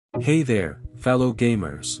Hey there, fellow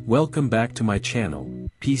gamers. Welcome back to my channel,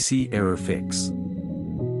 PC Error Fix.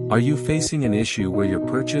 Are you facing an issue where your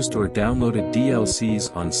purchased or downloaded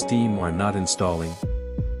DLCs on Steam are not installing?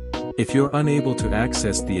 If you're unable to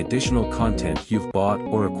access the additional content you've bought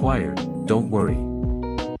or acquired, don't worry.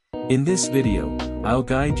 In this video, I'll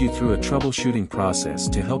guide you through a troubleshooting process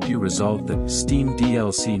to help you resolve the Steam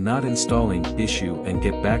DLC not installing issue and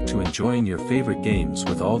get back to enjoying your favorite games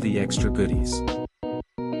with all the extra goodies.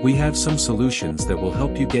 We have some solutions that will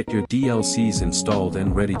help you get your DLCs installed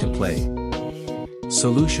and ready to play.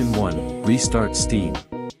 Solution 1, Restart Steam.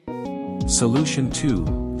 Solution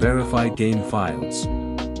 2, Verify game files.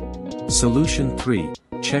 Solution 3,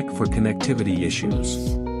 Check for connectivity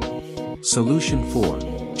issues. Solution 4,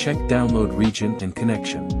 Check download region and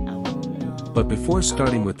connection. But before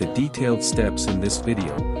starting with the detailed steps in this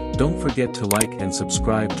video, don't forget to like and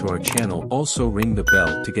subscribe to our channel. Also ring the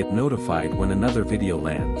bell to get notified when another video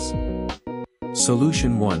lands.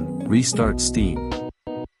 Solution 1, Restart Steam.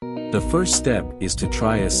 The first step is to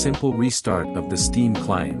try a simple restart of the Steam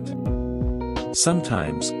client.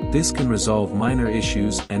 Sometimes, this can resolve minor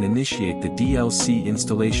issues and initiate the DLC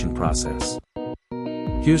installation process.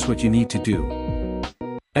 Here's what you need to do.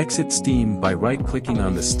 Exit Steam by right-clicking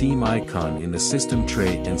on the Steam icon in the system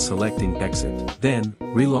tray and selecting Exit. Then,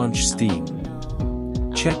 relaunch Steam.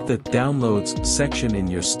 Check the Downloads section in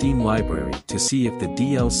your Steam library to see if the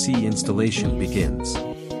DLC installation begins.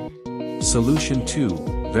 Solution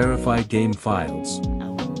 2, Verify game files.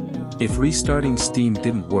 If restarting Steam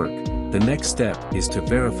didn't work, the next step is to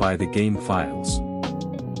verify the game files.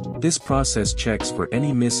 This process checks for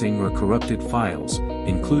any missing or corrupted files,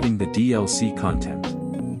 including the DLC content.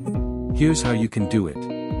 Here's how you can do it.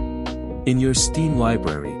 In your Steam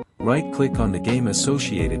library, right-click on the game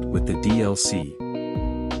associated with the DLC.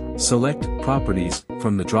 Select Properties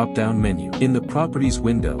from the drop-down menu. In the Properties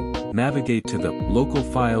window, navigate to the Local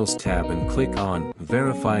Files tab and click on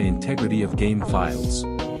Verify Integrity of Game Files.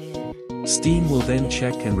 Steam will then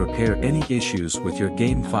check and repair any issues with your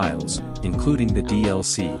game files, including the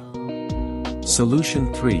DLC.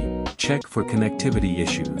 Solution 3, Check for connectivity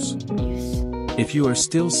issues. If you are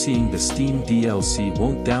still seeing the Steam DLC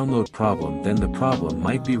won't download problem, then the problem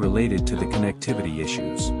might be related to the connectivity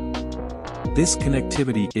issues. This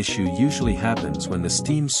connectivity issue usually happens when the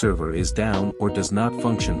Steam server is down or does not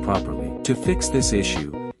function properly. To fix this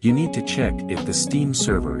issue, you need to check if the Steam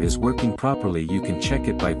server is working properly. You can check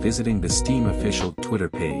it by visiting the Steam official Twitter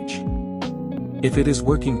page. If it is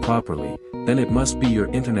working properly, then it must be your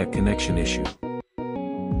internet connection issue.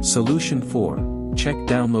 Solution 4, Check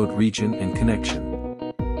download region and connection.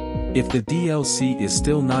 If the DLC is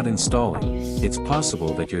still not installing, it's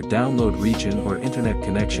possible that your download region or internet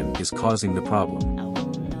connection is causing the problem.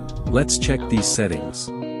 Let's check these settings.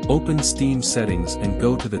 Open Steam Settings and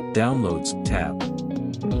go to the Downloads tab.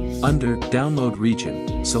 Under Download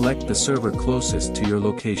Region, select the server closest to your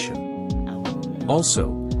location.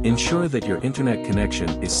 Also, ensure that your internet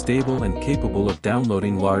connection is stable and capable of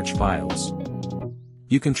downloading large files.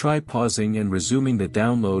 You can try pausing and resuming the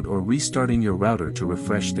download or restarting your router to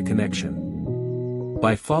refresh the connection.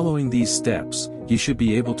 By following these steps, you should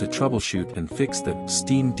be able to troubleshoot and fix the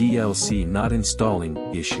Steam DLC not installing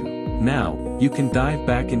issue. Now, you can dive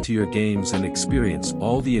back into your games and experience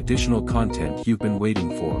all the additional content you've been waiting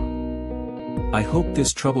for. I hope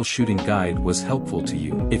this troubleshooting guide was helpful to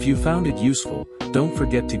you. If you found it useful, don't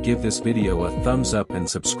forget to give this video a thumbs up and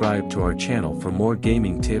subscribe to our channel for more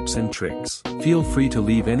gaming tips and tricks. Feel free to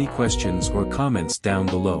leave any questions or comments down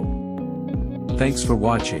below. Thanks for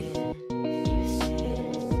watching.